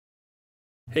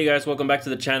Hey guys, welcome back to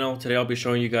the channel. Today I'll be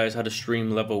showing you guys how to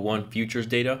stream level 1 futures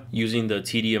data using the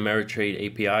TD Ameritrade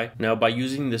API. Now by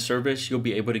using this service, you'll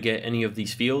be able to get any of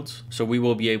these fields. So we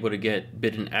will be able to get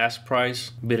bid and ask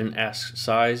price, bid and ask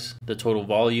size, the total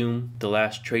volume, the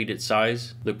last traded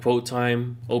size, the quote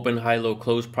time, open, high, low,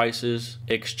 close prices,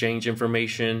 exchange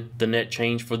information, the net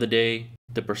change for the day,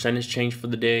 the percentage change for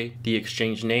the day, the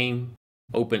exchange name,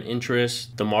 open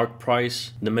interest, the mark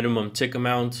price, the minimum tick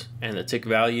amount, and the tick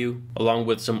value, along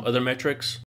with some other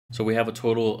metrics. So we have a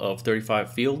total of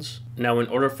 35 fields. Now in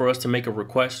order for us to make a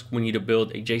request, we need to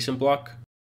build a JSON block.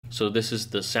 So this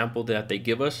is the sample that they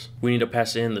give us. We need to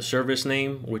pass in the service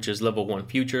name, which is level 1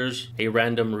 futures, a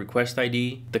random request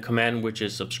ID, the command, which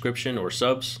is subscription or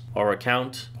subs, our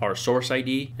account, our source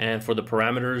ID, and for the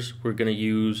parameters, we're going to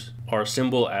use our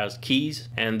symbol as keys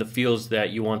and the fields that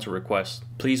you want to request.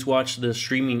 Please watch the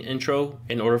streaming intro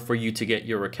in order for you to get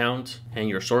your account and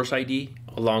your source ID,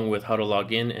 along with how to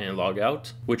log in and log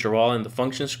out, which are all in the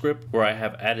function script where I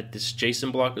have added this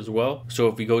JSON block as well. So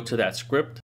if we go to that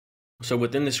script, so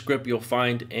within the script, you'll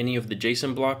find any of the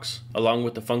JSON blocks along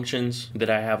with the functions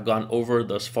that I have gone over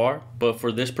thus far. But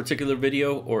for this particular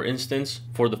video or instance,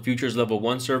 for the futures level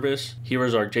 1 service, here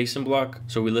is our JSON block.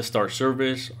 So we list our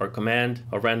service, our command,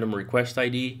 a random request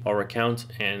ID, our account,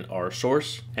 and our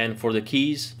source. And for the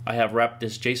keys, I have wrapped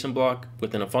this JSON block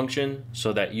within a function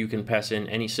so that you can pass in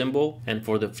any symbol. And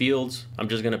for the fields, I'm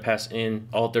just going to pass in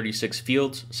all 36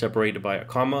 fields separated by a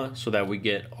comma so that we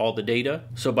get all the data.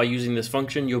 So by using this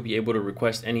function, you'll be able to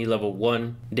request any level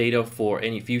 1 data for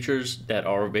any futures that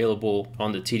are available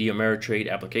on the TD Ameritrade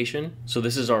application. So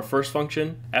this is our first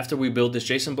function. After we build this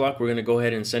JSON block, we're going to go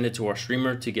ahead and send it to our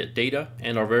streamer to get data.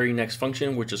 And our very next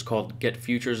function, which is called get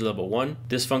futures level 1,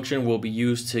 this function will be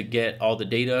used to get all the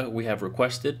data we have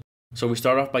requested. So we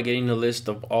start off by getting a list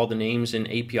of all the names in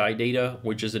API data,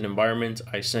 which is an environment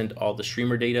I send all the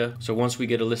streamer data. So once we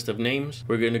get a list of names,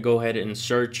 we're going to go ahead and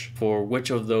search for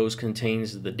which of those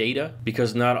contains the data,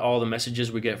 because not all the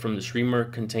messages we get from the streamer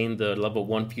contain the level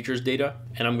 1 futures data.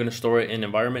 And I'm going to store it in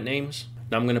environment names.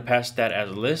 Now I'm going to pass that as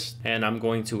a list, and I'm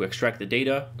going to extract the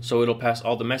data. So it'll pass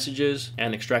all the messages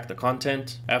and extract the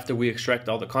content. After we extract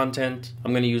all the content,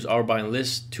 I'm going to use rbind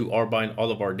list to rbind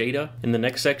all of our data. In the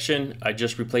next section, I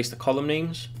just replaced the column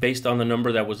names based on the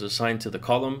number that was assigned to the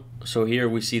column. So here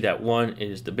we see that 1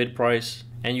 is the bid price,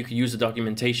 and you can use the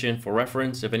documentation for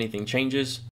reference if anything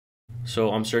changes.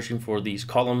 So I'm searching for these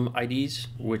column IDs,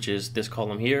 which is this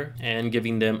column here, and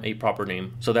giving them a proper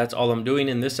name. So that's all I'm doing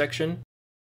in this section.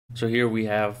 So here we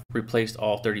have replaced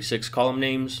all 36 column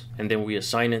names, and then we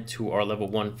assign it to our level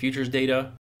 1 futures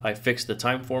data. I fixed the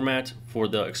time format for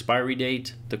the expiry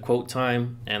date, the quote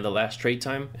time, and the last trade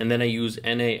time. And then I use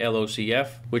NALOCF,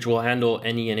 which will handle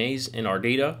any NAs in our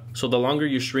data. So the longer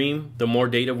you stream, the more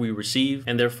data we receive,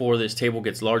 and therefore this table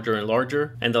gets larger and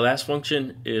larger. And the last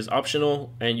function is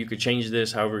optional, and you could change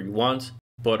this however you want.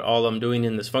 But all I'm doing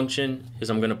in this function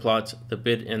is I'm going to plot the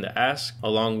bid and the ask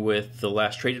along with the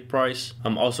last traded price.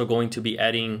 I'm also going to be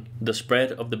adding the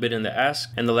spread of the bid and the ask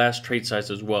and the last trade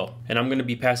size as well. And I'm going to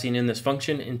be passing in this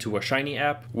function into a Shiny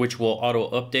app, which will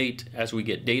auto update as we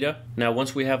get data. Now,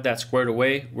 once we have that squared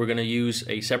away, we're going to use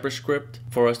a separate script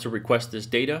for us to request this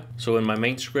data. So in my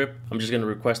main script, I'm just going to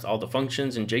request all the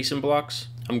functions and JSON blocks.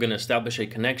 I'm going to establish a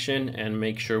connection and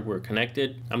make sure we're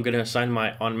connected. I'm going to assign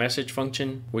my onMessage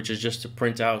function, which is just to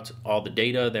print out all the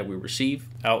data that we receive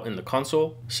out in the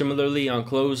console. Similarly, on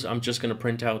close, I'm just going to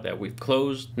print out that we've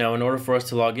closed. Now, in order for us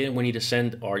to log in, we need to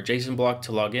send our JSON block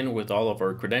to log in with all of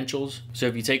our credentials. So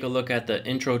if you take a look at the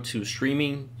intro to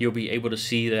streaming, you'll be able to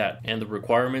see that and the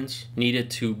requirements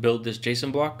needed to build this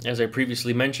JSON block. As I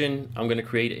previously mentioned, I'm going to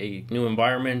create a new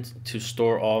environment to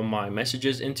store all my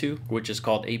messages into, which is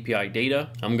called API data.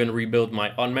 I'm going to rebuild my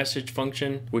onMessage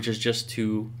function, which is just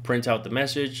to print out the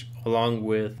message along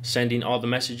with sending all the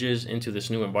messages into this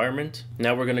new environment.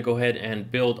 Now we're going to go ahead and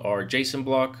build our JSON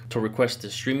block to request the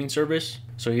streaming service.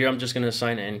 So here I'm just going to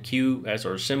assign NQ as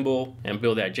our symbol and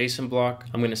build that JSON block.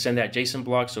 I'm going to send that JSON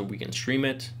block so we can stream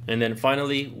it. And then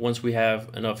finally, once we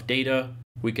have enough data,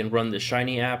 we can run the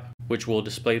Shiny app, which will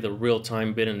display the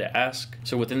real-time bid and the ask.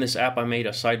 So within this app, I made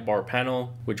a sidebar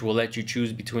panel, which will let you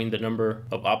choose between the number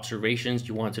of observations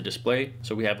you want to display.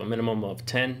 So we have a minimum of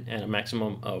 10 and a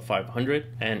maximum of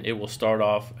 500, and it will start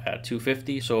off at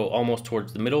 250, so almost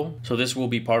towards the middle. So this will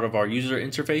be part of our user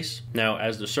interface. Now,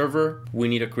 as the server, we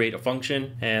need to create a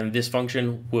function, and this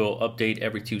function will update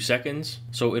every 2 seconds.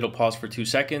 So it'll pause for 2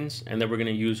 seconds, and then we're going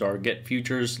to use our get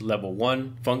futures level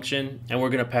 1 function, and we're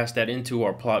going to pass that into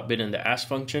our plot bid and the ask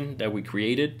function that we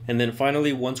created. And then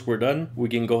finally, once we're done, we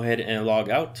can go ahead and log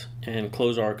out and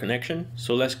close our connection.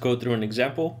 So let's go through an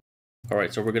example. All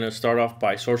right, so we're going to start off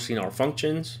by sourcing our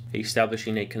functions,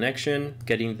 establishing a connection,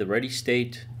 getting the ready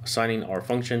state, assigning our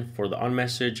function for the on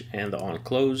message and the on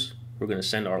close. We're going to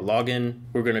send our login.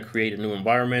 We're going to create a new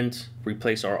environment,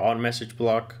 replace our on message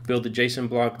block, build a JSON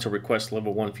block to request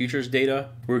level 1 futures data.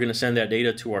 We're going to send that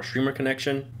data to our streamer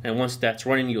connection. And once that's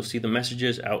running, you'll see the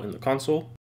messages out in the console.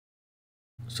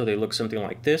 So they look something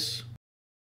like this.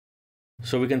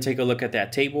 So we can take a look at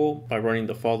that table by running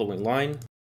the following line.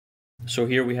 So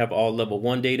here we have all level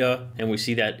 1 data, and we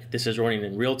see that this is running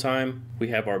in real time. We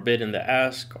have our bid and the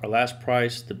ask, our last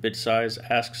price, the bid size,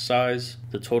 ask size,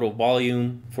 the total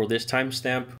volume for this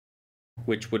timestamp,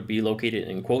 which would be located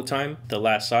in quote time, the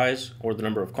last size or the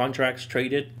number of contracts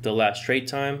traded, the last trade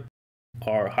time,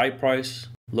 our high price,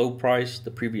 low price, the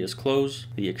previous close,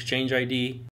 the exchange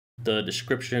ID, the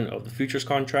description of the futures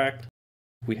contract.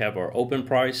 We have our open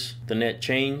price, the net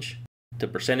change, the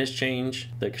percentage change,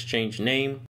 the exchange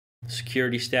name,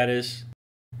 security status,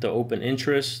 the open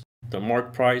interest, the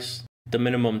mark price, the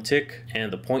minimum tick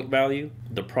and the point value,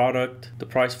 the product, the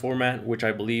price format, which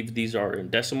I believe these are in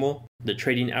decimal, the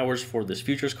trading hours for this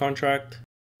futures contract.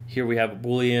 Here we have a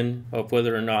boolean of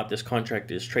whether or not this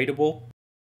contract is tradable.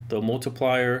 The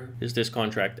multiplier, is this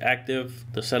contract active,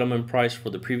 the settlement price for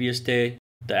the previous day,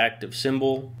 the active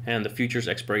symbol, and the futures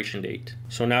expiration date.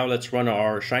 So now let's run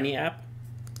our Shiny app.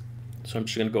 So I'm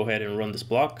just going to go ahead and run this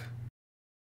block.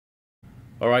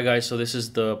 Alright guys, so this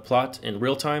is the plot in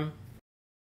real time.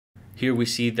 Here we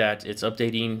see that it's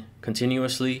updating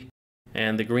continuously,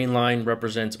 and the green line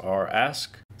represents our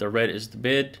ask, the red is the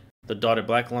bid, the dotted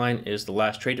black line is the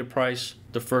last traded price,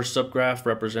 the first subgraph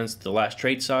represents the last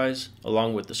trade size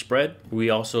along with the spread. We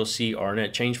also see our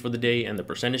net change for the day and the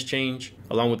percentage change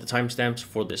along with the timestamps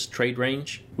for this trade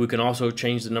range. We can also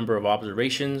change the number of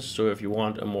observations, so if you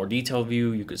want a more detailed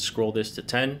view you could scroll this to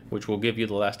 10, which will give you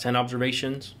the last 10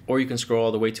 observations, or you can scroll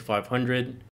all the way to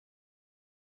 500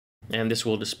 and this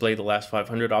will display the last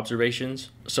 500 observations.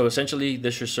 So essentially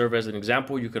this should serve as an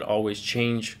example. You could always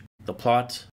change the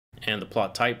plot and the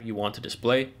plot type you want to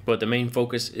display, but the main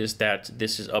focus is that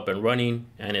this is up and running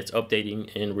and it's updating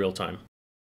in real time.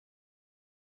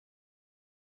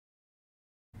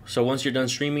 So once you're done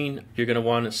streaming, you're going to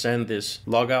want to send this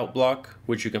logout block,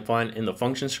 which you can find in the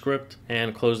function script,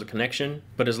 and close the connection.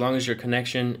 But as long as your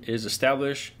connection is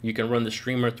established, you can run the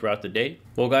streamer throughout the day.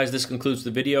 Well guys, this concludes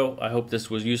the video. I hope this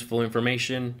was useful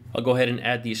information. I'll go ahead and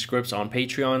add these scripts on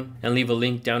Patreon and leave a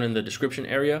link down in the description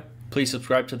area. Please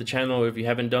subscribe to the channel if you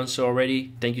haven't done so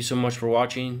already. Thank you so much for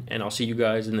watching, and I'll see you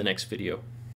guys in the next video.